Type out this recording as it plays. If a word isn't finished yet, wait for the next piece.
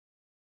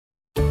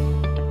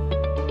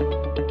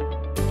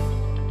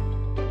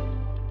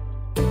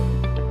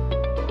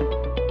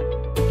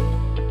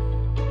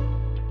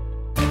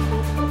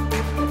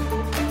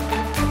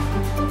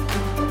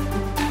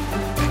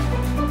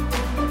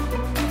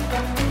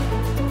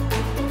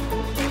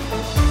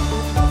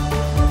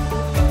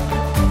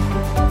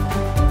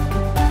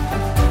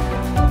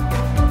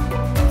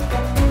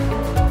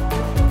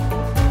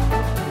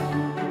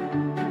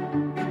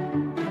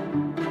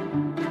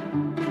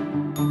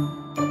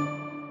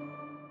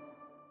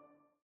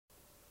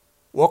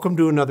Welcome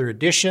to another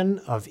edition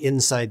of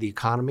Inside the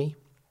Economy.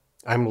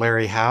 I'm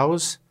Larry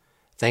Howes.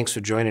 Thanks for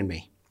joining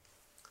me.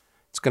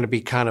 It's going to be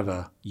kind of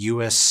a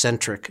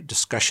U.S.-centric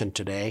discussion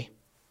today.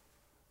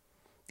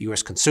 The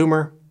U.S.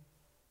 consumer,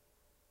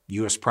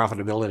 U.S.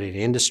 profitability in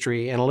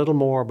industry, and a little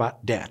more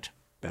about debt.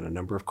 Been a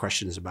number of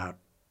questions about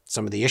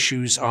some of the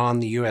issues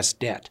on the U.S.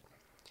 debt.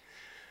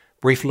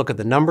 Brief look at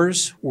the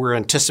numbers. We're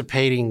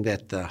anticipating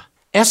that the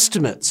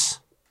estimates,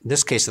 in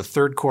this case the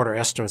third quarter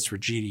estimates for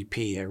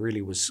GDP, I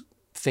really was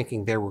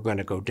thinking they were going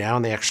to go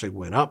down. They actually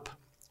went up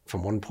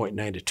from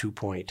 1.9 to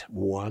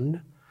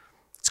 2.1.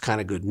 It's kind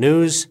of good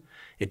news.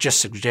 It just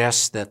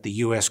suggests that the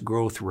U.S.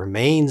 growth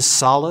remains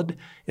solid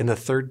in the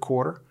third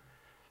quarter,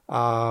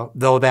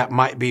 though that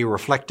might be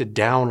reflected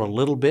down a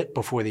little bit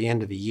before the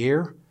end of the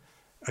year.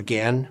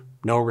 Again,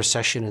 no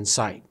recession in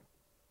sight.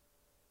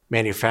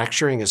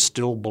 Manufacturing is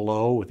still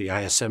below, with the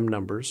ISM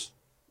numbers,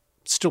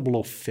 still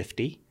below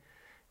 50.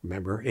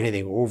 Remember,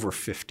 anything over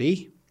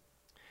 50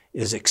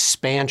 is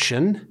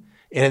expansion.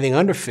 Anything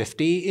under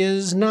 50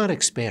 is not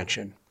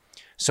expansion.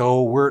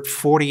 So we're at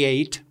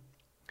 48,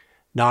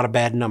 not a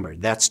bad number.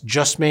 That's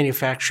just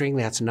manufacturing.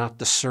 That's not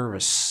the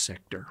service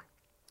sector.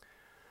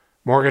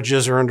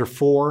 Mortgages are under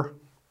 4,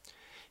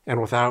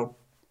 and without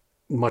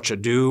much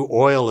ado,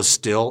 oil is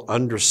still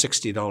under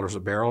 $60 a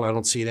barrel. I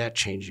don't see that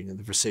changing in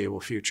the foreseeable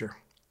future.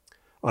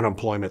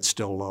 Unemployment's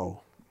still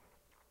low.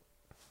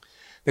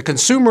 The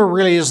consumer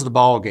really is the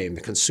ball game.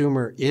 The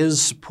consumer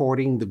is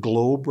supporting the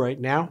globe right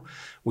now.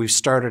 We've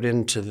started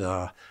into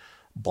the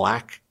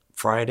Black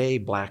Friday,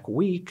 Black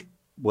Week,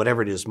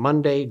 whatever it is,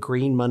 Monday,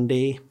 Green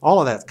Monday, all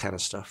of that kind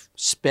of stuff,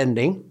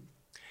 spending.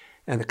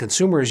 And the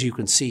consumer, as you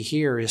can see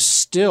here, is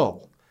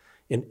still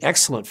in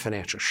excellent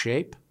financial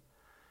shape.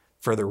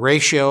 For the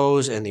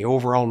ratios and the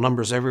overall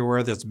numbers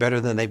everywhere, that's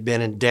better than they've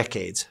been in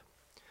decades.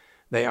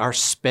 They are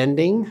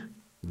spending.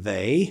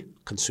 They,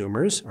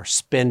 consumers, are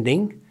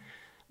spending.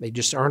 They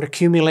just aren't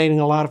accumulating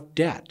a lot of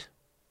debt.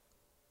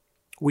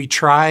 We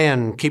try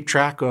and keep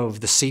track of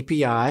the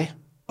CPI,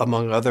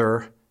 among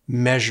other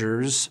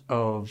measures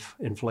of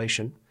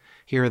inflation.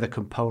 Here are the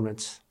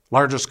components.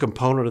 Largest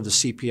component of the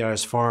CPI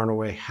is far and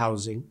away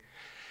housing.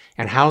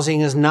 And housing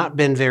has not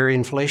been very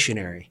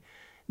inflationary.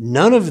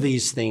 None of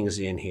these things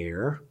in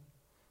here,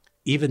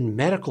 even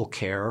medical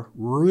care,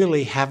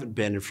 really haven't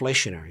been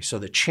inflationary. So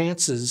the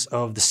chances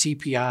of the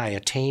CPI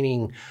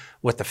attaining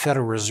what the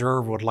Federal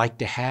Reserve would like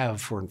to have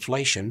for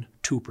inflation,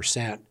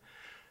 2%,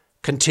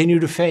 continue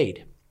to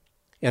fade.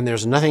 And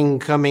there's nothing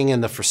coming in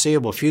the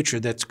foreseeable future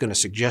that's going to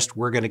suggest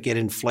we're going to get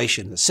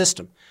inflation in the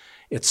system.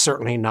 It's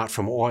certainly not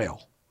from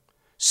oil.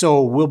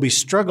 So we'll be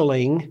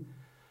struggling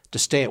to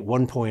stay at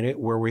 1.8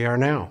 where we are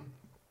now.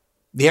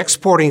 The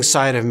exporting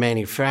side of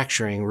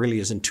manufacturing really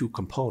is in two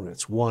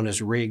components. One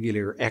is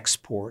regular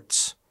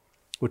exports,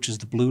 which is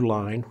the blue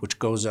line, which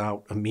goes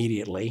out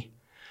immediately.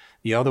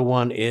 The other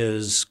one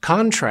is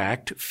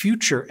contract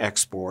future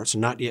exports,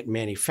 not yet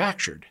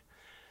manufactured.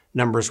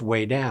 Numbers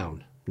way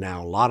down.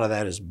 Now, a lot of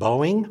that is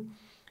Boeing,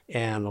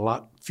 and a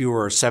lot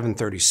fewer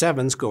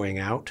 737s going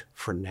out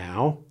for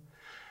now.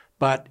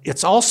 But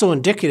it's also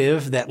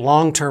indicative that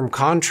long-term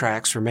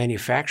contracts for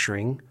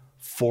manufacturing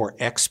for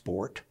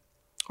export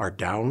are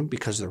down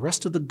because the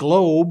rest of the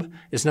globe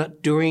is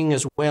not doing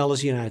as well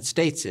as the United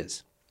States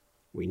is.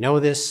 We know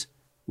this.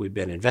 We've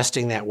been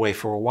investing that way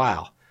for a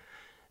while.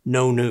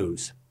 No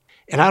news.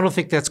 And I don't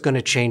think that's going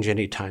to change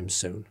anytime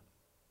soon.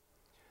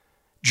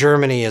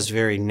 Germany has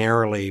very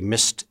narrowly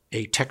missed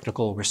a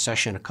technical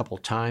recession a couple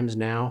times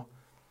now.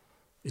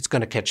 It's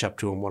going to catch up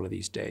to them one of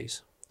these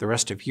days. The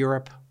rest of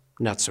Europe,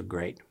 not so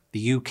great.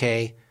 The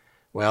UK,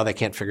 well, they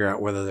can't figure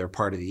out whether they're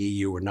part of the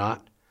EU or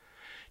not.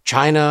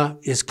 China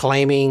is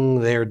claiming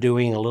they're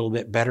doing a little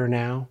bit better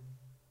now.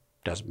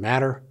 Doesn't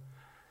matter.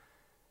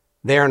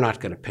 They're not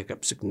going to pick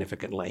up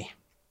significantly.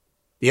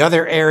 The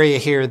other area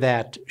here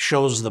that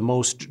shows the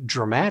most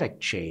dramatic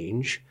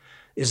change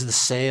is the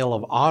sale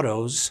of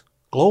autos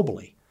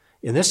globally.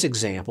 In this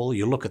example,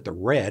 you look at the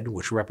red,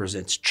 which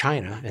represents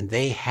China, and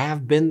they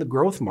have been the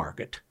growth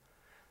market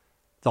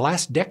the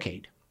last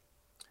decade.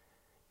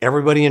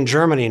 Everybody in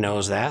Germany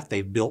knows that.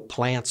 They've built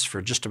plants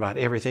for just about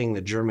everything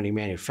that Germany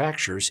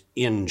manufactures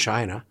in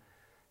China.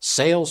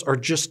 Sales are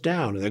just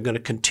down, and they're going to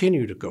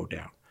continue to go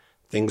down.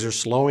 Things are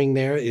slowing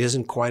there. It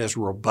isn't quite as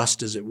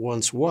robust as it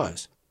once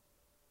was.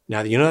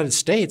 Now, the United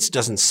States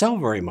doesn't sell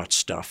very much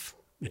stuff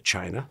in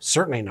China,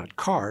 certainly not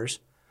cars.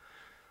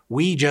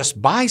 We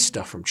just buy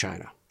stuff from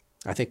China.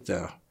 I think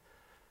the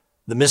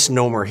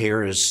misnomer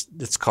here is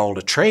it's called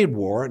a trade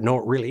war. No,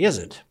 it really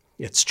isn't.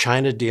 It's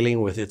China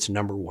dealing with its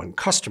number one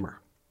customer.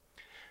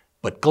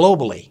 But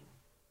globally,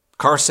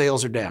 car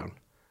sales are down.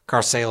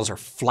 Car sales are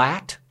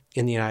flat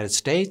in the United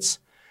States,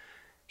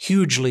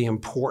 hugely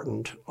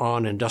important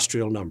on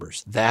industrial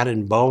numbers. That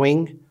and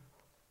Boeing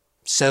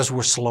says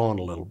we're slowing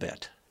a little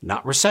bit.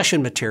 Not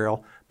recession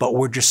material, but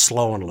we're just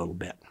slowing a little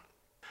bit.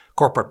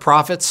 Corporate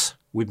profits,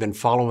 we've been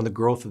following the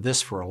growth of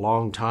this for a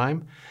long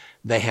time.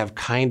 They have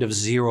kind of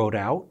zeroed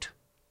out.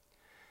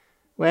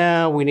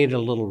 Well, we need a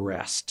little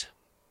rest.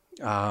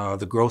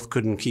 The growth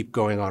couldn't keep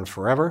going on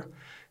forever.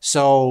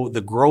 So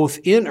the growth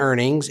in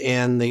earnings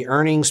and the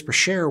earnings per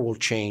share will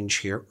change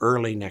here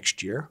early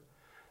next year.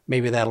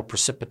 Maybe that'll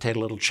precipitate a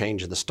little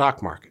change in the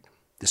stock market.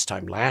 This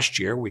time last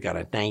year, we got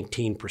a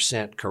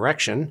 19%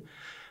 correction,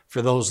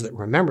 for those that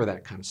remember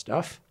that kind of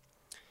stuff.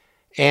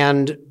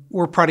 And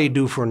we're probably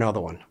due for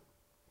another one.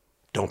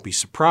 Don't be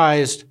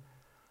surprised.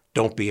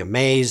 Don't be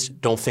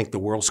amazed. Don't think the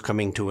world's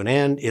coming to an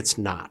end. It's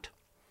not.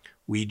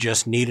 We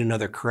just need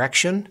another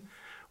correction.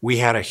 We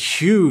had a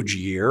huge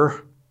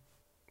year.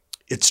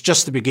 It's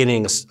just the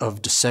beginning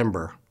of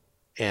December,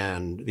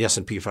 and the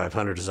S&P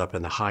 500 is up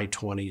in the high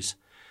 20s.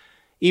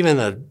 Even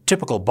the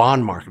typical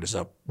bond market is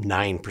up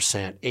 9%,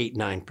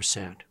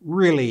 8-9%.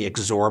 Really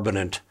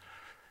exorbitant,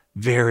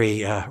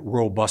 very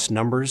robust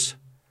numbers.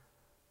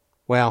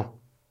 Well,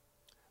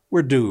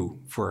 we're due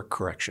for a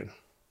correction.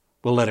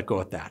 We'll let it go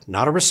at that.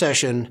 Not a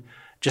recession,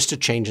 just a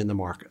change in the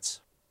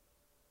markets.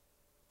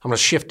 I'm going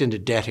to shift into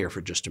debt here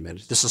for just a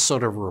minute. This is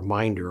sort of a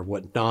reminder of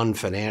what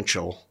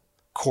non-financial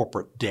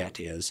corporate debt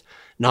is.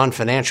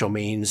 Non-financial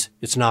means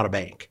it's not a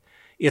bank.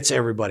 It's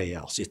everybody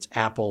else. It's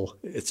Apple.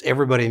 It's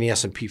everybody in the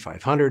S&P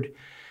 500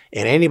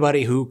 and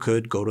anybody who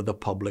could go to the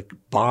public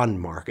bond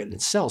market and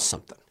sell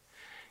something.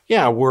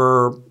 Yeah,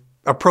 we're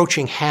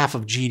approaching half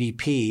of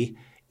GDP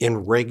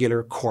in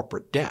regular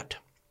corporate debt.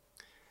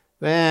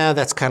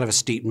 That's kind of a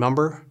steep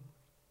number,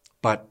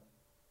 but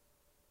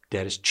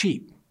debt is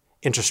cheap.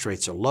 Interest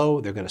rates are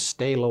low. They're going to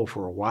stay low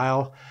for a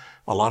while.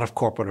 A lot of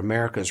corporate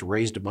America has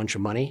raised a bunch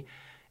of money,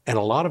 and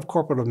a lot of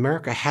corporate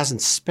America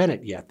hasn't spent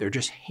it yet. They're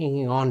just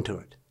hanging on to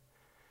it.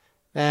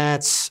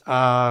 That's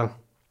a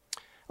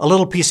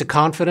little piece of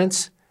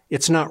confidence.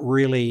 It's not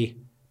really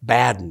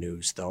bad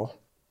news, though.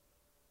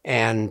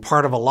 And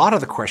part of a lot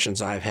of the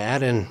questions I've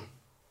had, and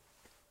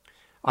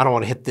I don't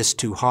want to hit this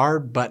too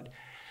hard, but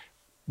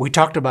we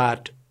talked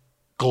about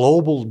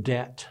global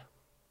debt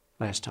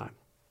last time.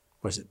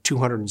 Was it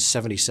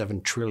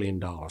 $277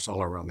 trillion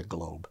all around the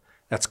globe?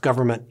 That's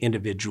government,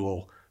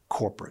 individual,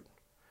 corporate.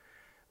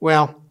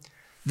 Well,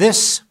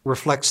 this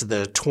reflects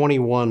the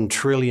 $21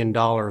 trillion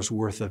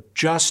worth of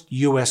just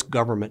U.S.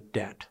 government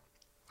debt.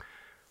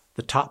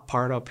 The top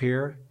part up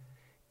here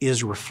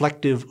is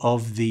reflective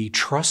of the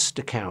trust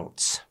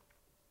accounts.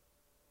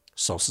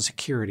 Social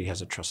Security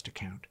has a trust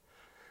account.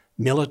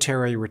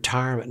 Military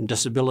retirement and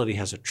disability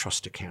has a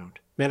trust account.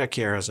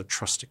 Medicare has a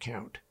trust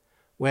account.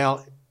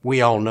 Well,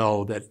 we all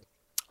know that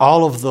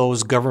all of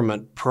those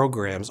government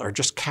programs are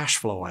just cash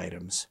flow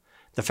items.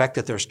 The fact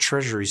that there's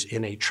treasuries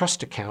in a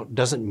trust account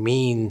doesn't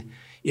mean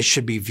it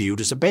should be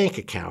viewed as a bank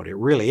account. It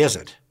really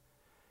isn't.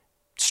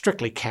 It's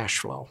strictly cash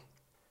flow.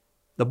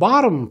 The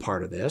bottom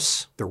part of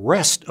this, the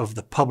rest of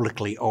the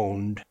publicly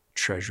owned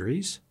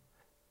treasuries,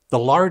 the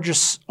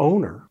largest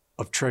owner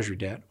of treasury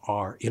debt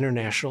are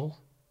international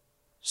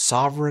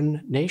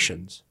sovereign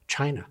nations,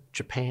 China,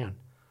 Japan,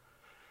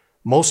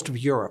 most of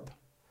Europe.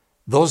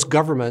 Those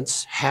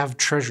governments have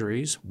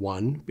treasuries,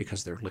 one,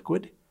 because they're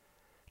liquid,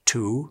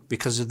 two,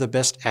 because they're the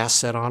best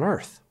asset on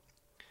earth.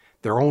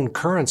 Their own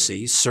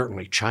currencies,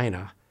 certainly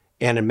China,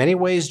 and in many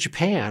ways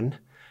Japan,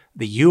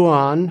 the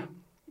yuan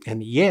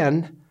and the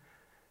yen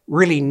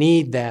really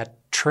need that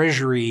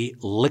treasury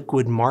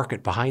liquid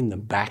market behind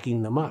them,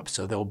 backing them up,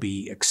 so they'll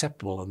be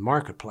acceptable in the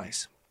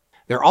marketplace.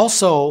 They're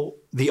also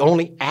the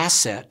only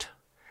asset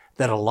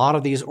that a lot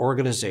of these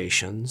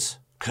organizations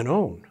can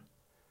own.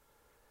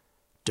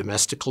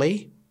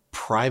 Domestically,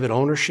 private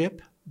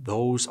ownership,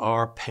 those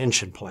are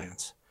pension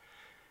plans,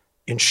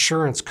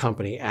 insurance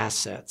company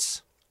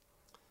assets,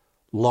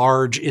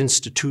 large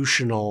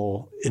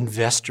institutional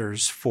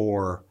investors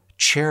for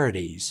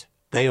charities,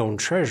 they own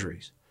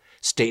treasuries.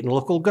 State and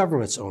local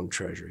governments own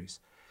treasuries.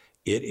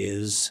 It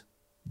is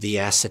the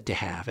asset to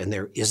have, and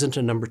there isn't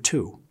a number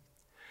two.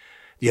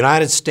 The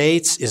United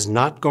States is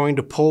not going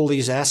to pull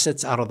these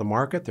assets out of the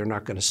market. They're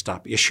not going to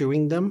stop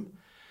issuing them.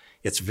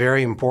 It's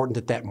very important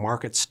that that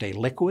market stay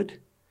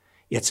liquid.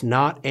 It's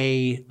not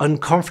an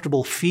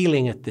uncomfortable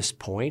feeling at this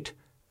point.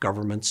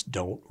 Governments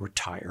don't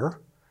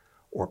retire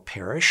or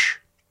perish.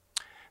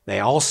 They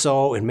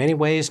also, in many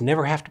ways,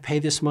 never have to pay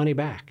this money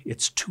back.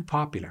 It's too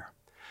popular.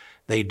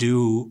 They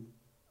do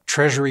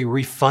Treasury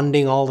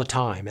refunding all the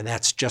time, and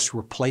that's just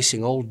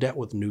replacing old debt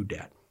with new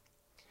debt.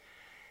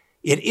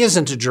 It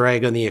isn't a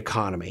drag on the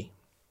economy.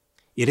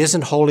 It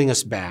isn't holding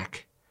us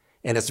back.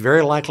 And it's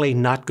very likely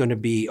not going to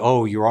be,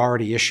 oh, you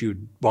already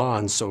issued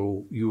bonds,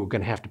 so you're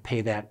going to have to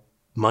pay that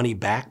money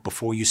back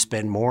before you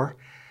spend more.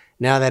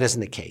 Now, that isn't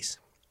the case.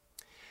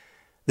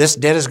 This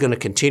debt is going to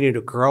continue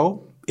to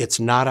grow. It's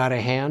not out of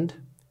hand.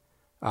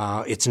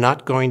 It's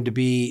not going to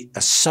be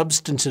a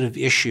substantive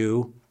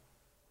issue.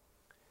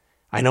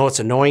 I know it's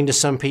annoying to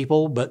some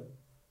people, but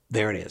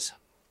there it is.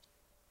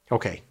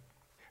 Okay,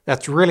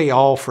 that's really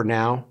all for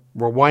now.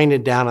 We're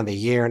winding down on the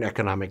year, and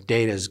economic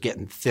data is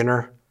getting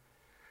thinner,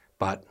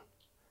 but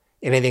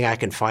anything I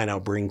can find, I'll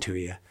bring to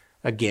you.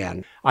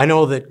 Again, I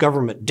know that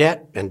government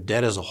debt and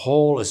debt as a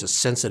whole is a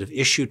sensitive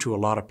issue to a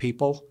lot of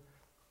people,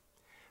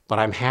 but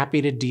I'm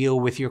happy to deal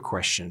with your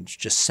questions.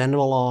 Just send them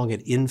along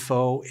at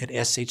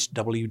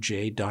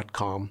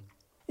info@shwj.com,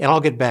 and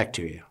I'll get back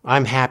to you.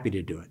 I'm happy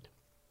to do it.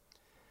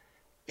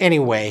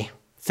 Anyway,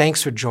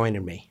 thanks for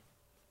joining me.